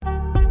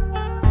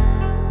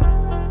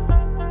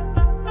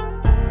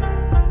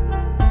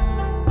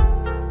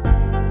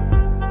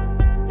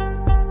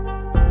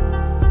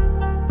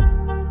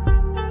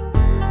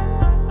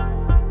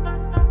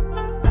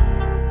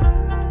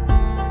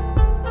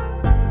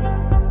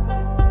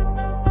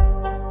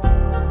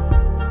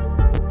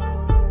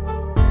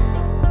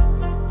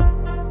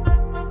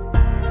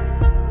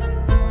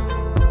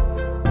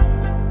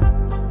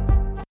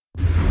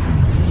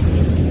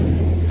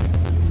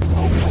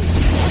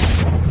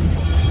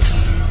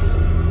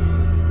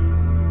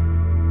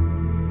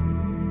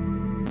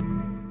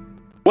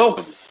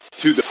Welcome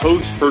to the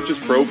Post-Purchase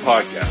Pro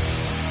Podcast.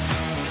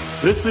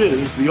 This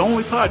is the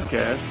only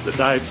podcast that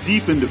dives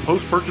deep into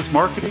post-purchase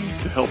marketing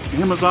to help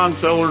Amazon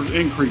sellers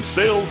increase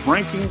sales,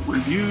 ranking,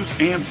 reviews,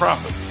 and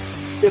profits.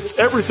 It's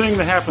everything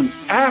that happens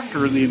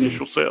after the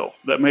initial sale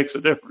that makes a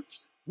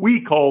difference.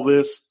 We call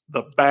this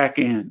the back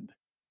end.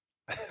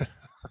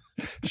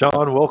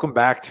 Sean, welcome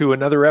back to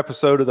another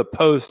episode of the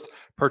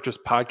Post-Purchase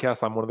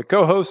Podcast. I'm one of the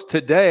co-hosts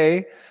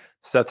today,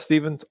 Seth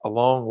Stevens,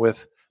 along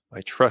with my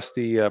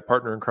trusty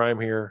partner in crime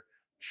here,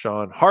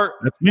 Sean Hart.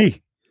 That's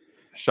me.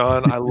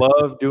 Sean, I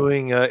love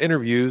doing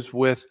interviews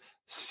with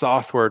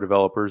software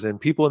developers and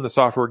people in the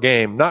software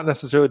game, not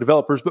necessarily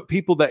developers, but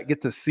people that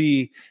get to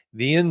see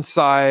the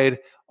inside,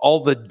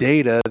 all the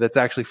data that's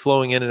actually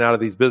flowing in and out of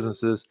these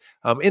businesses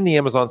in the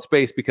Amazon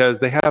space, because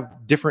they have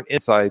different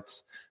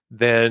insights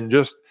than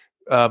just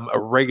a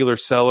regular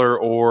seller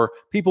or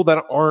people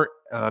that aren't,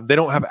 they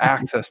don't have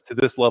access to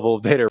this level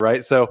of data,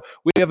 right? So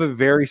we have a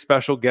very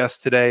special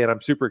guest today, and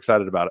I'm super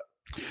excited about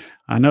it.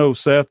 I know,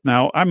 Seth.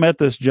 Now, I met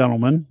this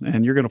gentleman,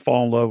 and you're going to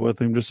fall in love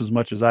with him just as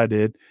much as I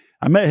did.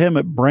 I met him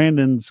at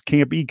Brandon's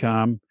Camp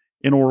Ecom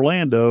in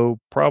Orlando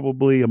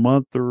probably a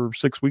month or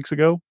 6 weeks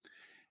ago.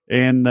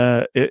 And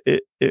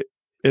it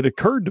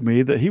occurred to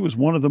me that he was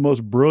one of the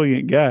most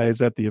brilliant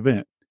guys at the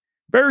event.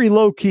 Very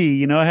low key.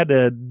 You know, I had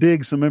to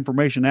dig some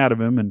information out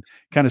of him and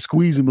kind of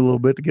squeeze him a little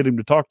bit to get him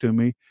to talk to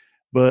me.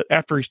 But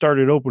after he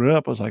started opening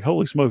up, I was like,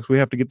 holy smokes, we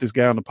have to get this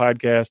guy on the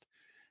podcast.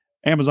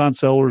 Amazon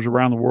sellers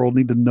around the world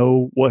need to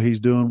know what he's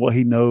doing, what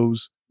he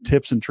knows,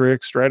 tips and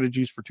tricks,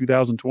 strategies for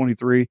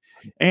 2023,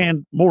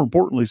 and more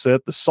importantly,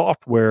 Seth, the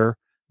software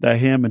that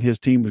him and his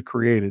team have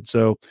created.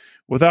 So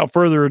without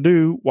further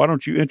ado, why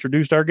don't you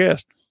introduce our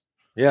guest?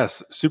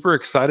 Yes, super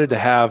excited to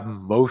have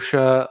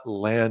Moshe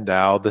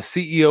Landau, the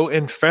CEO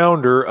and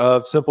founder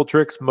of Simple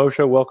Tricks.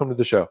 Moshe, welcome to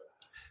the show.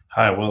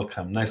 Hi,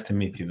 welcome. Nice to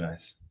meet you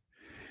guys.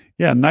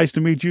 Yeah, nice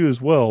to meet you as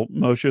well,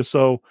 Moshe.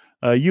 So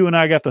you and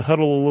I got to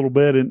huddle a little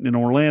bit in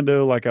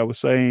Orlando, like I was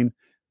saying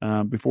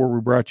before we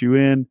brought you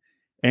in.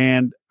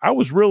 And I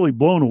was really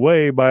blown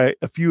away by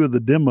a few of the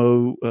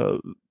demo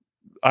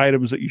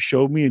items that you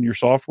showed me in your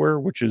software,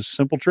 which is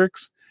Simple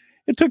Tricks.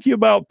 It took you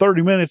about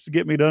 30 minutes to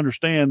get me to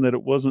understand that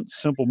it wasn't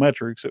Simple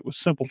Metrics, it was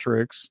Simple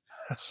Tricks.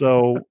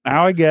 So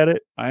now I get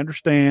it. I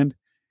understand.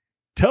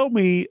 Tell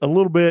me a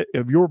little bit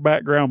of your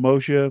background,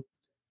 Moshe.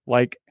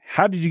 Like,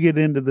 how did you get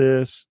into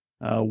this?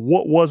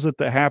 What was it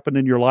that happened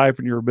in your life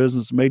and your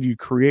business made you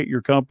create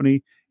your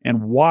company?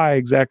 And why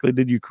exactly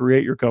did you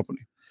create your company?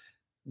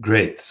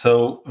 Great.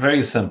 So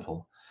very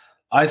simple.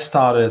 I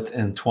started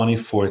in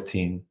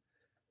 2014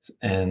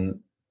 and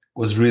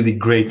was really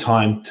great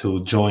time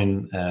to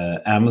join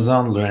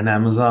Amazon, learn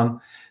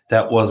Amazon.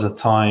 That was a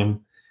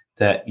time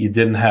that you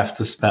didn't have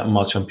to spend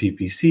much on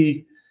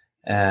PPC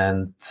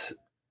and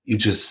you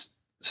just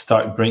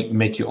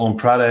make your own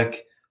product,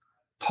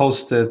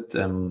 post it,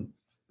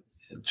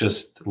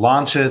 just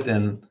launch it,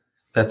 and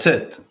that's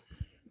it.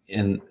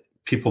 And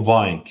people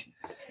buying.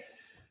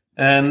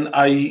 And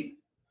I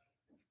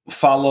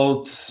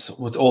followed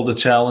with all the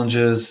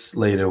challenges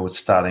later with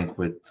starting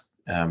with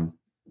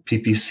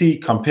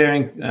PPC,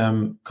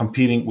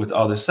 competing with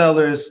other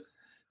sellers.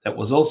 That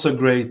was also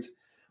great.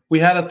 We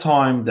had a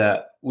time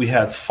that we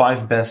had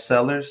 5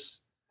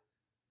 bestsellers,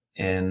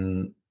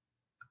 and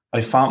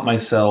I found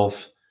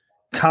myself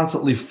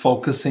constantly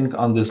focusing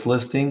on these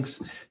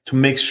listings to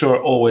make sure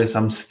always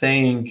I'm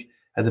staying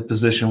at the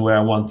position where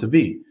I want to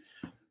be.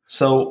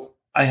 So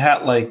I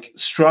had like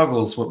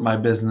struggles with my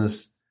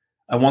business.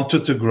 I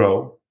wanted to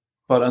grow,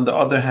 but on the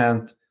other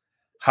hand,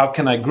 how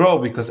can I grow?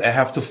 Because I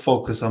have to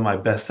focus on my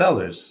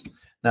bestsellers.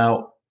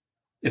 Now,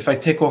 if I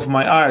take off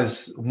my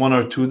eyes 1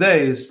 or 2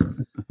 days,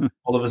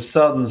 all of a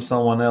sudden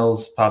someone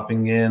else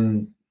popping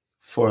in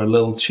for a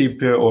little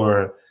cheaper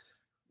or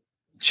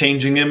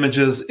changing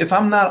images. If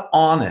I'm not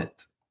on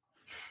it,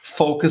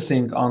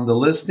 focusing on the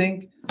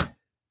listing,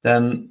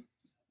 then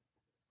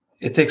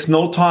it takes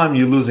no time.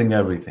 You're losing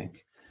everything.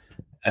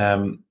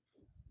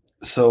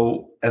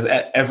 So as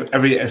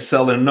every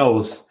seller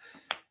knows,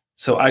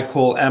 so I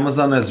call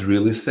Amazon as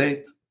real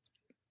estate.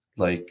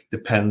 Like,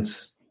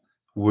 depends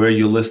where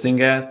you're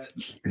listing at.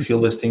 If your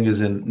listing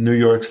is in New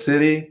York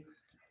City,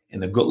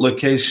 in a good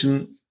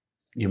location,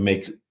 you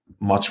make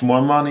much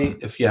more money.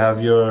 If you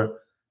have your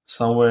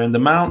somewhere in the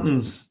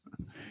mountains,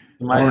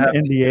 you might have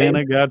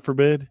Indiana, God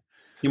forbid.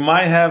 You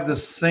might have the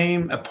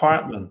same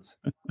apartment,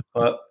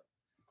 but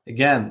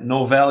again,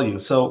 no value.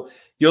 So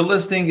your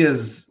listing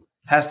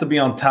has to be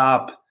on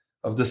top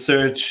of the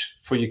search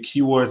for your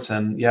keywords,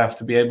 and you have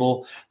to be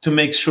able to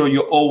make sure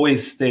you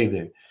always stay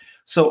there.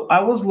 So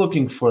I was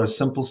looking for a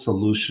simple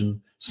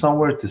solution,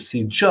 somewhere to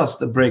see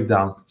just a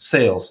breakdown,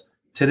 sales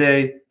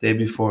today, day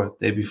before,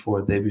 day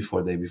before, day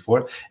before, day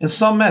before, and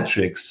some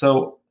metrics.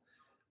 So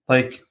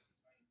like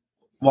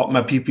what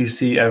my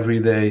PPC every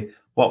day,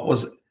 what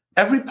was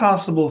every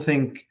possible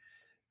thing.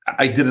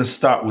 I didn't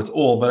start with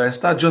all, but I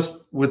started just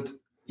with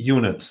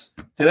units.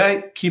 Did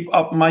I keep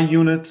up my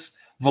units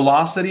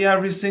velocity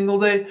every single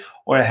day,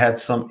 or I had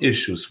some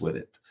issues with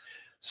it?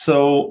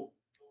 So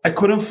I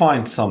couldn't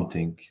find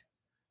something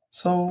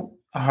So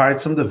I hired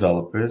some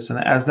developers and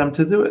I asked them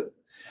to do it.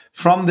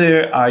 From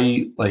there,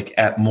 I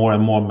add more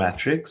and more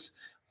metrics,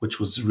 which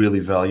was really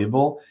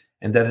valuable.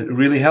 And that it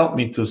really helped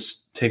me to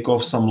take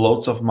off some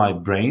loads of my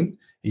brain,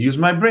 use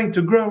my brain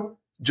to grow,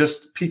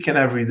 just peaking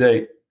every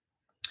day.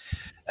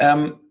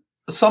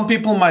 Some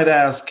people might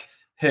ask,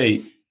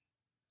 hey,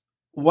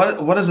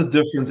 what is the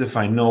difference if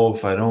I know,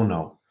 if I don't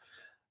know?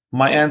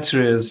 My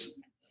answer is,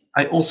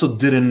 I also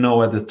didn't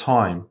know at the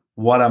time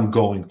what I'm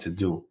going to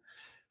do.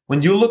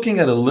 When you're looking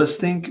at a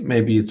listing,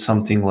 maybe it's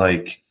something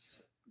like,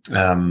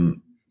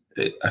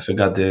 I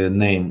forgot the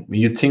name.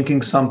 You're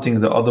thinking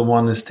something, the other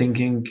one is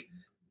thinking.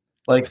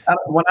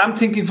 When I'm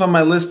thinking from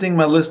my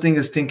listing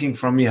is thinking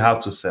from me how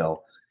to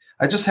sell.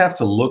 I just have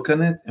to look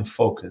on it and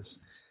focus.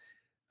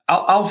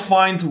 I'll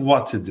find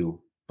what to do,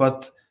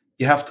 but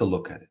you have to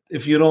look at it.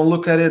 If you don't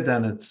look at it,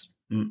 then it's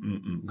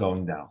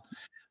going down.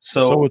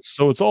 So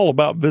it's all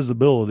about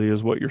visibility,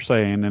 is what you're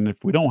saying. And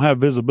if we don't have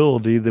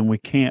visibility, then we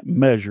can't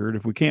measure it.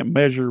 If we can't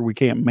measure, we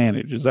can't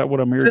manage. Is that what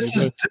I'm hearing?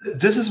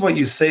 This is what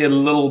you say a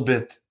little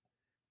bit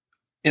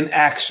in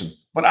action.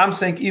 But I'm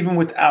saying even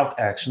without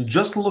action,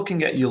 just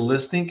looking at your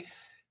listing,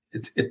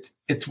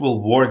 it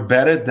will work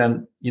better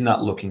than you're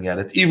not looking at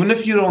it, even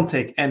if you don't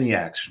take any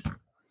action.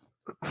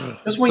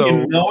 Just when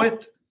you know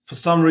it, for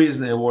some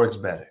reason, it works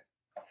better.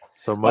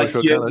 So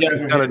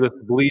Moshe kind of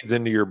just bleeds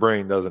into your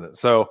brain, doesn't it?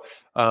 So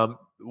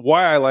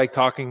why I like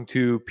talking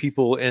to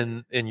people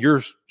in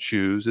your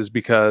shoes is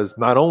because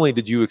not only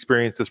did you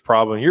experience this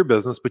problem in your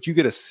business, but you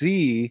get to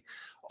see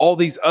all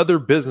these other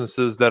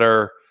businesses that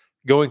are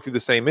going through the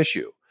same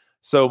issue.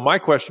 So my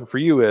question for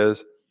you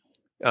is,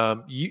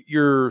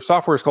 your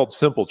software is called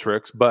Simple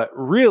Tricks, but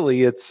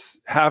really it's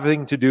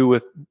having to do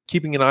with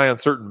keeping an eye on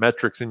certain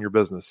metrics in your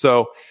business.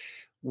 So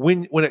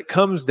when it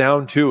comes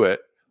down to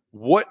it,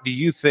 what do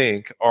you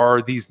think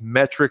are these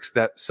metrics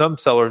that some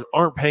sellers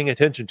aren't paying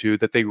attention to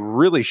that they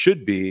really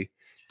should be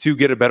to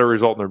get a better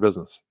result in their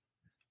business?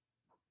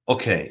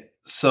 Okay,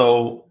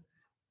 so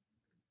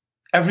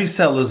every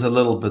seller is a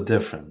little bit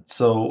different.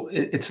 So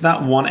it's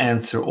not one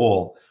answer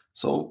all.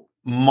 So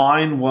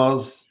my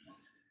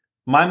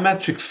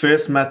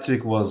first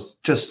metric was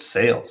just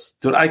sales.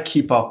 Did I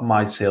keep up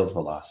my sales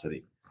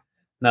velocity?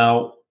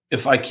 Now,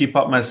 if I keep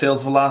up my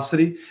sales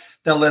velocity,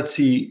 then let's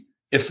see.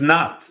 If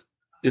not,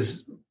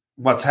 is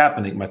what's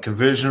happening? My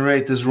conversion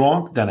rate is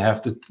wrong. Then I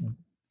have to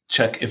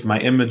check if my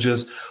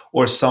images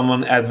or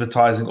someone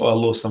advertising or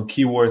lose some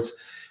keywords.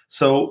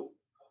 So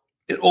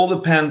it all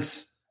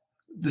depends.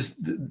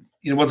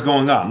 What's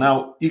going on.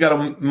 Now you got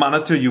to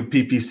monitor your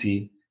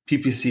PPC.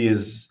 PPC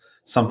is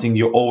something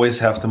you always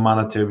have to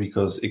monitor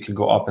because it can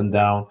go up and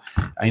down.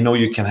 I know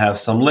you can have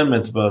some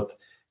limits, but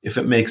if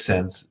it makes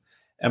sense.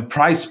 And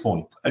price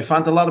point. I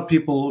find a lot of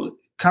people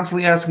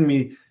constantly asking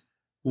me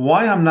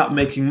why I'm not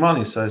making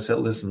money. So I said,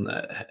 listen,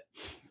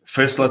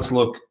 first let's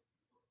look,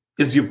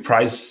 is your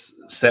price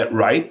set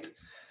right?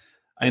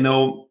 I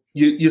know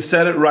you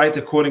set it right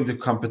according to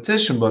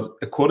competition, but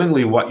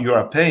accordingly what you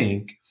are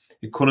paying,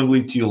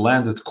 accordingly to your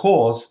landed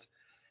cost,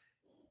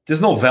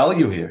 there's no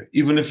value here.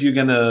 Even if you're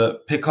going to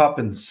pick up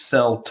and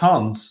sell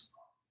tons,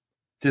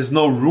 there's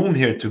no room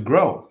here to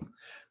grow.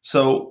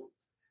 So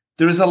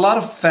there is a lot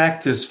of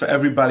factors for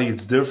everybody.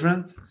 It's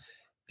different.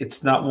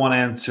 It's not one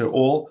answer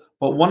all.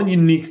 But one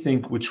unique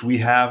thing which we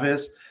have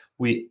is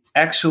we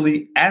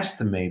actually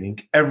estimating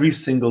every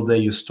single day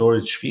your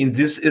storage fee. And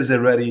this is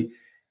already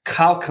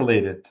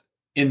calculated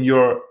in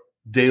your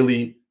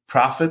daily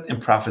profit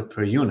and profit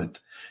per unit.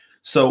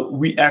 So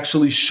we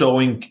actually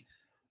showing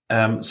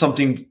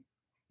something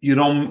you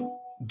don't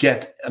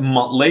get a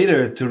month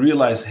later to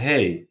realize,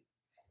 hey,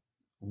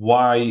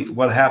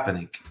 what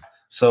happening?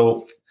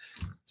 So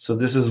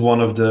this is one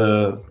of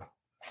the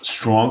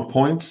strong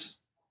points.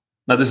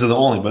 Now, this is the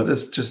only, but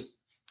it's just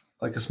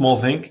like a small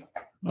thing.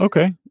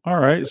 Okay. All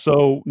right.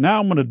 So now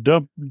I'm going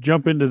to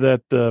jump into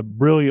that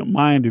brilliant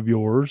mind of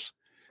yours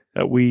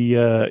that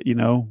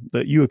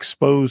that you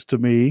exposed to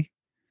me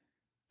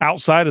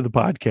outside of the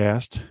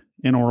podcast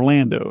in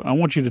Orlando. I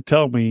want you to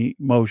tell me,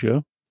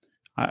 Moshe,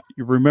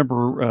 you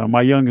remember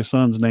my youngest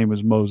son's name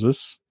is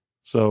Moses.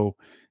 So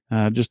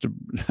just to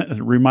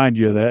remind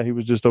you of that, he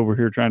was just over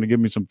here trying to give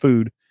me some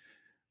food.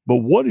 But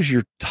what is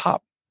your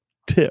top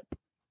tip,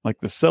 like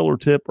the seller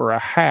tip or a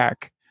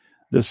hack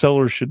the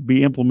sellers should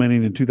be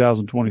implementing in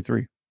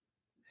 2023?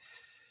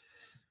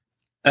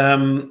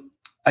 I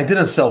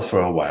didn't sell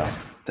for a while.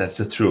 That's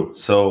the truth.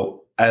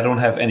 So I don't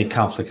have any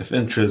conflict of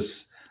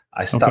interest.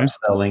 I stopped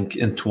selling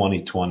in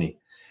 2020.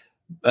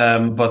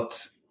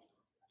 But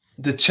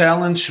the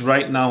challenge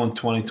right now in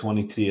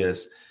 2023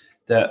 is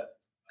that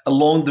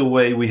along the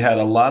way, we had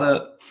a lot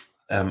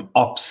of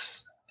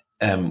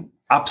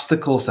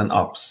obstacles and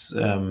ups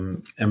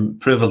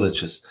and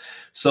privileges.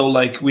 So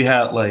we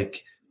had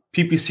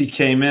PPC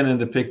came in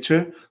the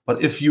picture,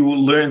 but if you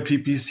learn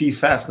PPC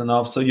fast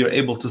enough, so you're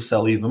able to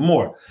sell even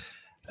more.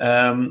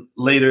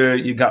 Later,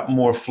 you got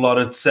more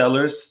flooded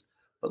sellers,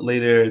 but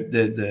later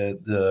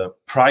the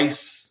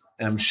price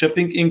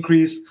shipping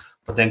increased,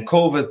 but then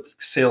COVID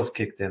sales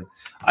kicked in.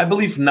 I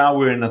believe now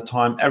we're in a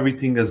time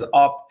everything is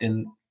up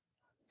in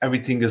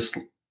everything is,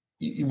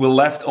 we're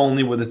left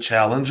only with the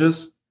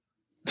challenges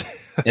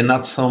and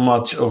not so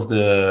much of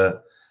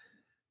the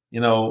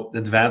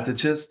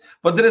advantages.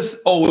 But there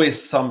is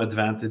always some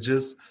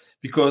advantages,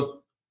 because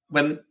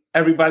when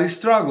everybody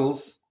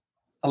struggles,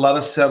 a lot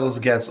of sellers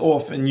gets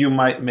off and you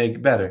might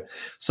make better.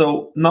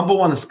 So number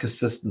one is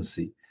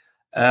consistency.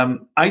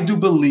 I do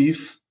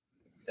believe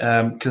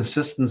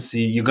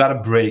consistency, you got to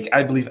break.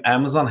 I believe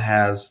Amazon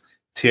has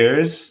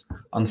tiers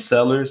on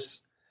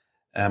sellers,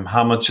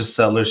 how much a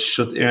seller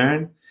should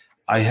earn.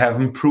 I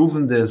have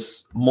proven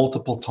this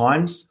multiple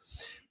times.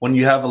 When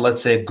you have,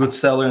 let's say, a good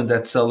seller and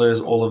that seller is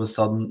all of a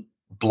sudden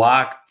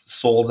blocked,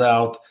 sold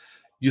out,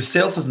 your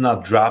sales is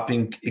not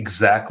dropping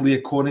exactly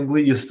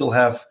accordingly.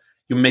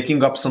 You're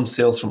making up some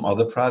sales from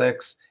other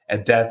products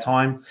at that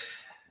time.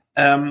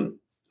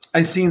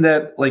 I've seen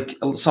that, like,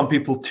 some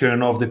people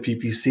turn off the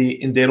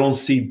PPC and they don't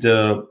see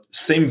the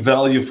same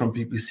value from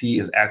PPC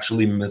is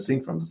actually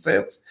missing from the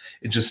sales.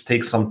 It just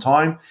takes some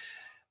time.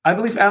 I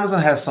believe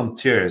Amazon has some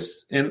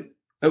tiers. And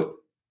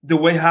the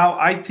way how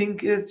I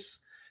think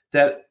it's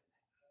that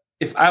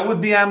if I would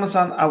be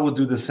Amazon, I would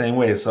do the same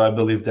way. So I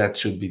believe that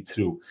should be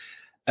true.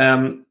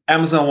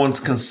 Amazon wants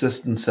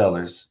consistent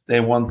sellers.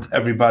 They want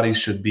everybody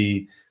should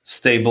be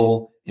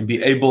stable and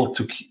be able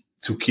to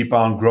keep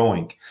on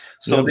growing.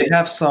 So they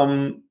have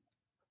some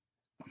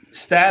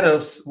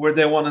status where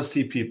they want to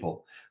see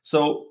people.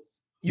 So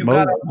you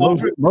got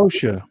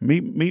Moshe.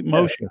 Meet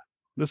Moshe.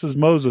 This is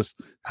Moses.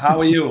 How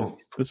are you?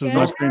 This is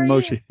my friend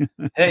Moshe.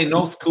 Hey,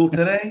 no school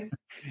today?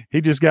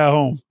 He just got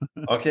home.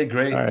 Okay,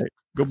 great. All right,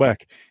 go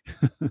back.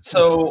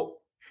 So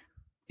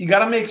you got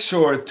to make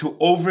sure to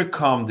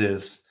overcome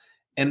this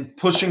and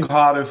pushing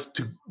harder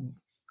to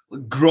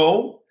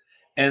grow.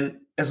 And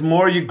as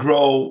more you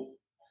grow,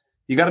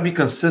 you got to be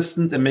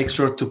consistent and make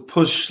sure to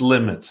push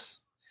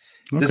limits.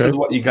 Okay. This is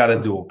what you got to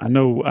do. I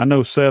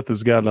know Seth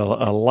has got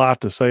a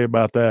lot to say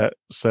about that,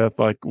 Seth.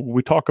 Like,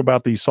 we talk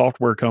about these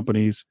software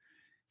companies.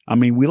 I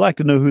mean, we like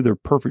to know who their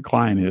perfect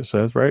client is,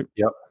 Seth, right?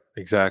 Yep,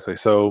 exactly.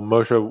 So,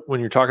 Moshe,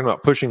 when you're talking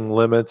about pushing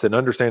limits and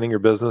understanding your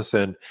business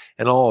and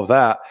all of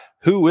that,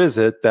 who is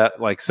it that,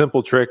 like,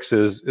 Simple Tricks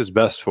is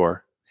best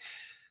for?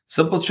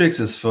 Simple Tricks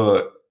is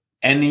for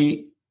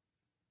any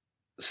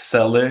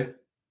seller,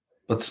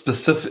 but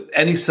specific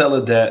any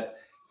seller that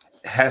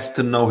has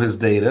to know his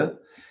data,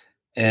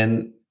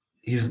 and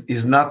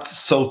he's not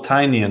so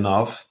tiny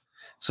enough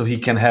so he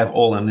can have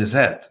all in his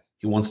head.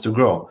 He wants to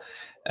grow.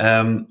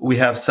 We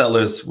have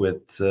sellers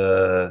with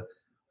over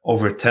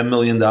 $10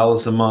 million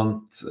a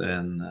month,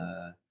 and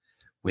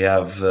we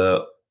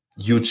have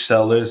huge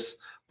sellers.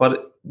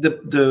 But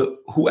the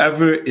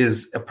whoever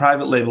is a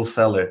private label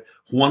seller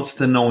who wants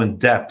to know in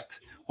depth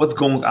what's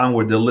going on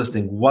with the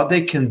listing, what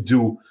they can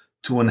do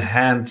to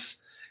enhance,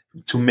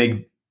 to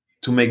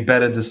make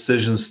better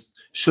decisions.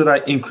 Should I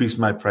increase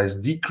my price,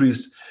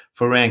 decrease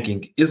for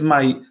ranking? Is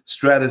my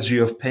strategy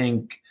of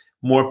paying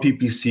more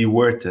PPC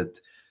worth it?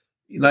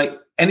 Like,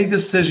 any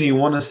decision you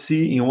want to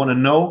see, you want to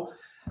know,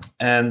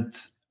 and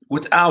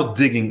without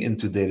digging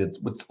into data,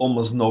 with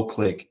almost no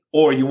click,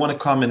 or you want to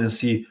come in and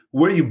see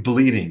where you're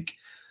bleeding.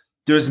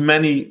 There's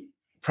many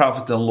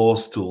profit and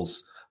loss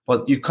tools,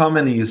 but you come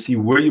in and you see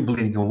where you're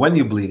bleeding and when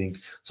you're bleeding.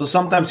 So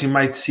sometimes you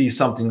might see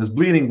something that's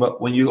bleeding,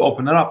 but when you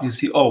open it up, you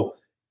see, oh,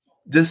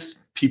 this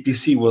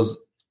PPC was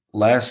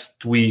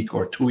last week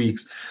or 2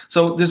 weeks.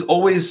 So there's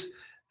always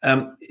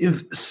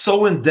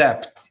so in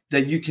depth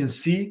that you can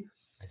see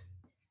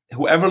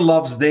whoever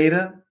loves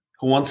data,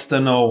 who wants to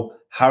know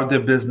how their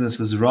business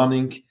is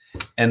running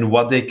and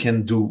what they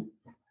can do.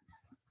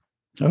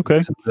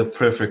 Okay. The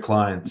perfect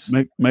clients.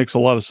 Makes a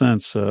lot of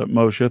sense,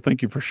 Moshe.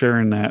 Thank you for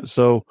sharing that.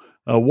 So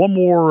one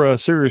more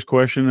serious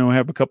question, and we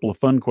have a couple of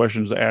fun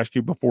questions to ask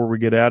you before we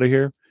get out of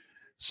here.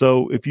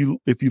 So if you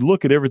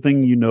look at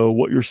everything,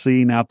 what you're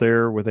seeing out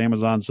there with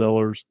Amazon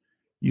sellers,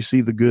 you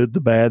see the good,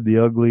 the bad, the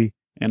ugly,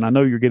 and I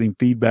know you're getting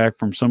feedback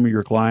from some of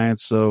your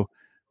clients. So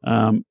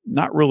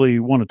not really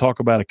want to talk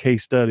about a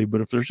case study,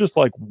 but if there's just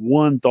like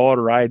one thought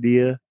or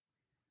idea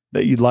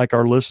that you'd like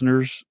our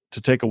listeners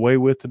to take away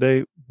with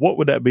today, what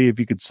would that be if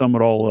you could sum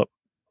it all up?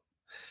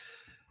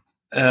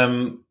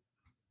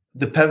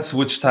 Depends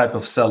which type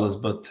of sellers,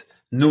 but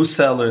new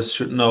sellers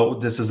should know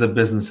this is a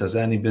business as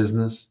any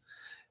business,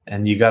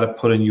 and you got to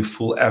put in your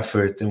full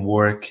effort and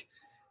work.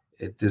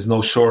 There's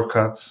no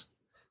shortcuts.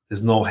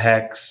 There's no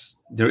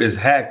hacks. There is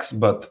hacks,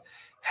 but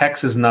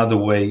hacks is not the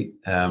way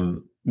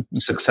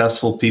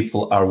successful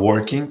people are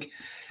working.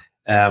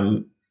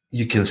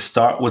 You can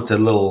start with a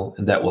little,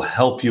 and that will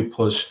help you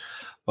push,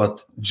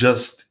 but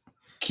just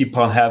keep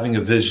on having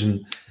a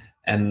vision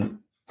and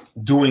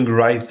doing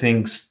right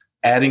things,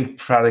 adding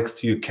products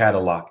to your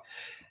catalog.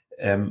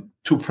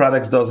 2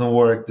 products doesn't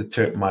work, the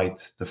third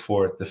might, the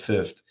fourth, the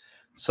fifth.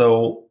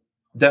 So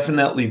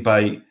definitely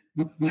by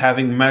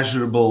having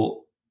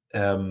measurable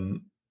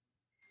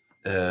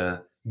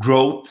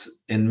growth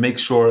and make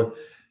sure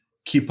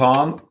keep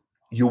on,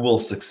 you will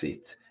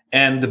succeed.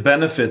 And the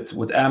benefit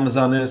with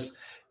Amazon is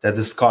that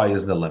the sky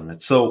is the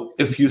limit. So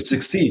if you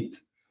succeed,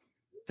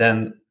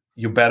 then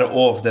you're better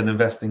off than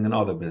investing in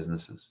other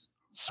businesses.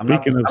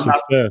 Speaking of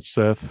success,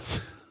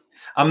 Seth.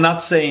 I'm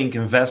not saying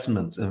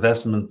investments.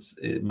 Investments,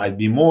 it might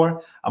be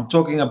more. I'm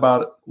talking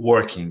about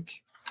working.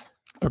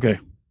 Okay.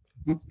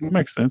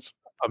 Makes sense.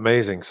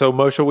 Amazing. So,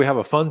 Moshe, we have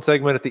a fun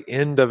segment at the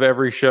end of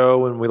every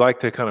show, and we like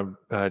to kind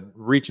of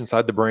reach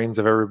inside the brains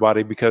of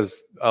everybody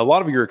because a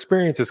lot of your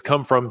experiences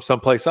come from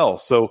someplace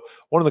else. So,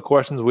 one of the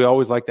questions we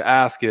always like to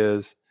ask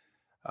is,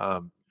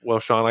 well,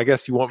 Sean, I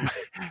guess you want,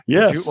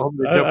 yes, you want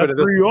me to jump I into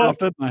threw this? you off,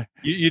 didn't I?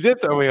 You did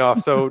throw me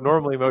off. So,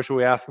 normally, Moshe,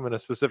 we ask them in a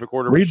specific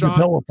order. Read Sean,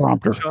 the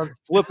teleprompter. Sean's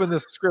flipping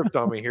this script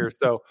on me here.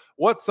 So,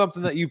 what's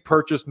something that you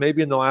purchased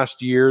maybe in the last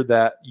year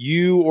that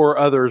you or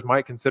others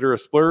might consider a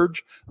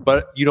splurge,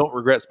 but you don't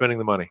regret spending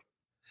the money?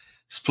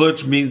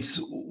 Splurge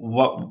means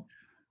what?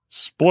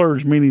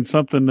 Splurge meaning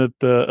something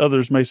that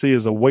others may see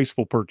as a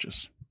wasteful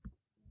purchase.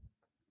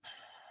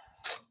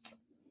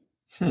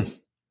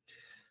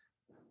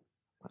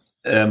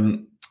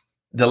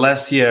 The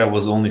last year I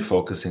was only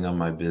focusing on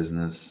my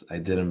business. I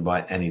didn't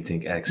buy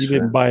anything extra. You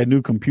didn't buy a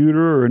new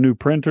computer or a new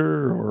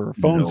printer or a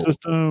phone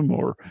system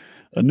or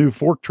a new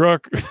fork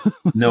truck.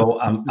 No,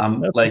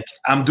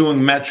 I'm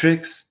doing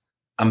metrics.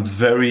 I'm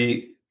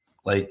very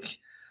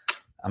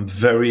on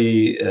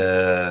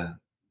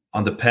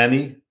the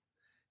penny,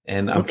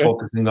 and I'm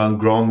focusing on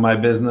growing my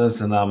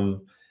business, and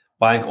I'm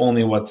buying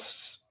only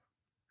what's.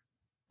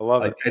 I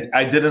love it.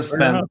 I didn't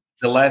spend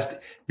the last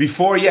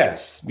before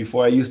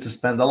I used to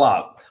spend a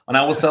lot. When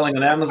I was selling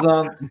on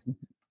Amazon,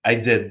 I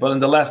did. But in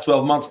the last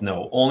 12 months,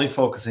 no, only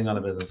focusing on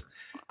the business.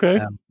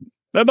 Okay.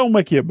 That don't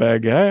make you a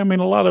bad guy. I mean,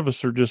 a lot of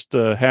us are just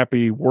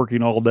happy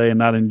working all day and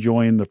not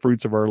enjoying the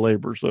fruits of our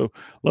labor. So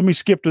let me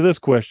skip to this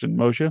question,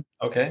 Moshe.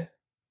 Okay.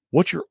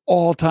 What's your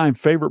all-time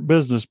favorite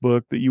business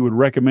book that you would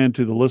recommend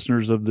to the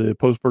listeners of the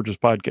Post-Purchase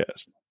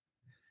Podcast?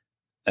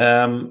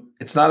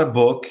 It's not a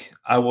book.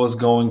 I was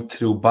going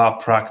through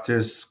Bob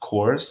Proctor's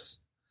course,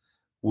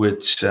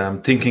 which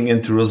Thinking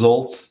into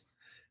Results.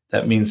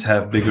 That means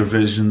have bigger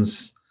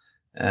visions,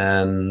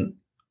 and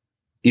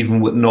even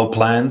with no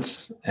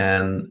plans,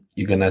 and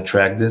you're going to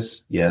attract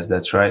this. Yes,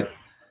 that's right.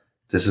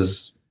 This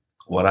is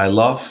what I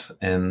love,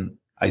 and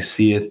I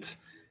see it.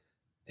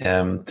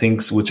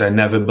 Things which I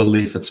never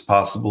believed it's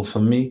possible for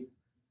me,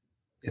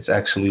 it's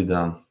actually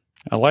done.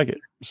 I like it.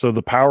 So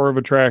the power of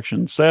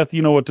attraction. Seth,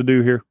 you know what to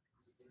do here.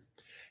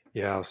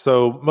 Yeah.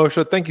 So,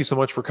 Moshe, thank you so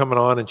much for coming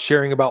on and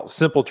sharing about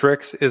simple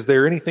tricks. Is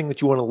there anything that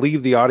you want to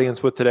leave the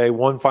audience with today?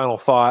 One final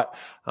thought,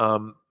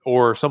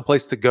 or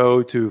someplace to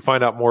go to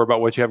find out more about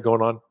what you have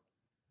going on?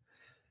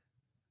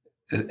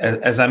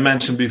 As I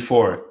mentioned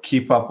before,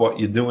 keep up what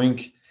you're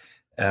doing.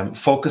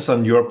 Focus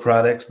on your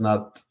products,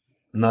 not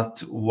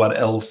what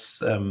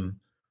else.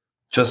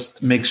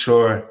 Just make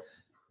sure,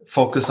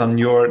 focus on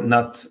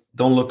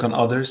don't look on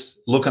others.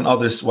 Look on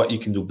others what you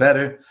can do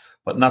better,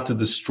 but not to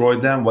destroy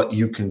them, what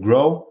you can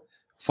grow.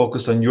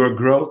 Focus on your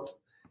growth,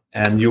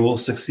 and you will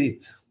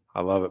succeed. I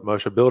love it,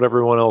 Moshe. Build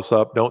everyone else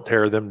up. Don't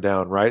tear them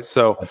down, right?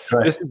 So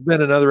This has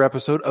been another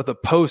episode of the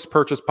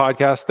Post-Purchase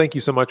Podcast. Thank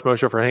you so much,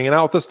 Moshe, for hanging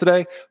out with us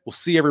today. We'll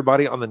see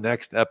everybody on the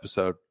next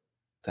episode.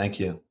 Thank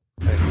you.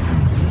 Thank you.